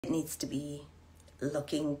It needs to be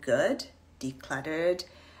looking good, decluttered,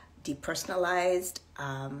 depersonalized,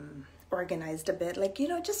 organized a bit. Like,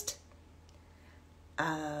 just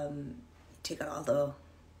take out all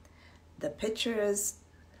the pictures,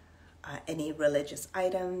 any religious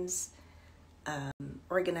items,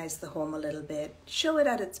 organize the home a little bit, show it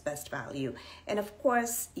at its best value. And of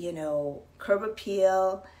course, curb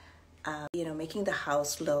appeal, making the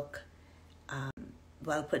house look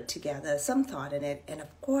well put together, some thought in it. And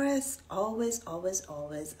of course, always, always,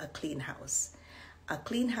 always a clean house. A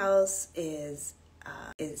clean house is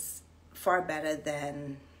far better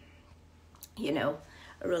than, a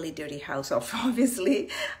really dirty house, obviously.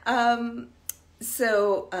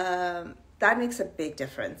 So that makes a big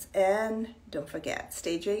difference. And don't forget,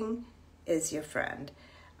 staging is your friend.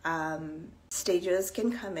 Stagers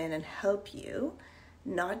can come in and help you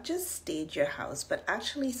not just stage your house, but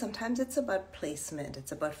actually sometimes it's about placement.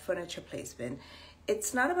 It's about furniture placement.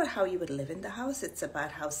 It's not about how you would live in the house. It's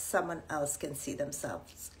about how someone else can see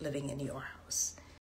themselves living in your house.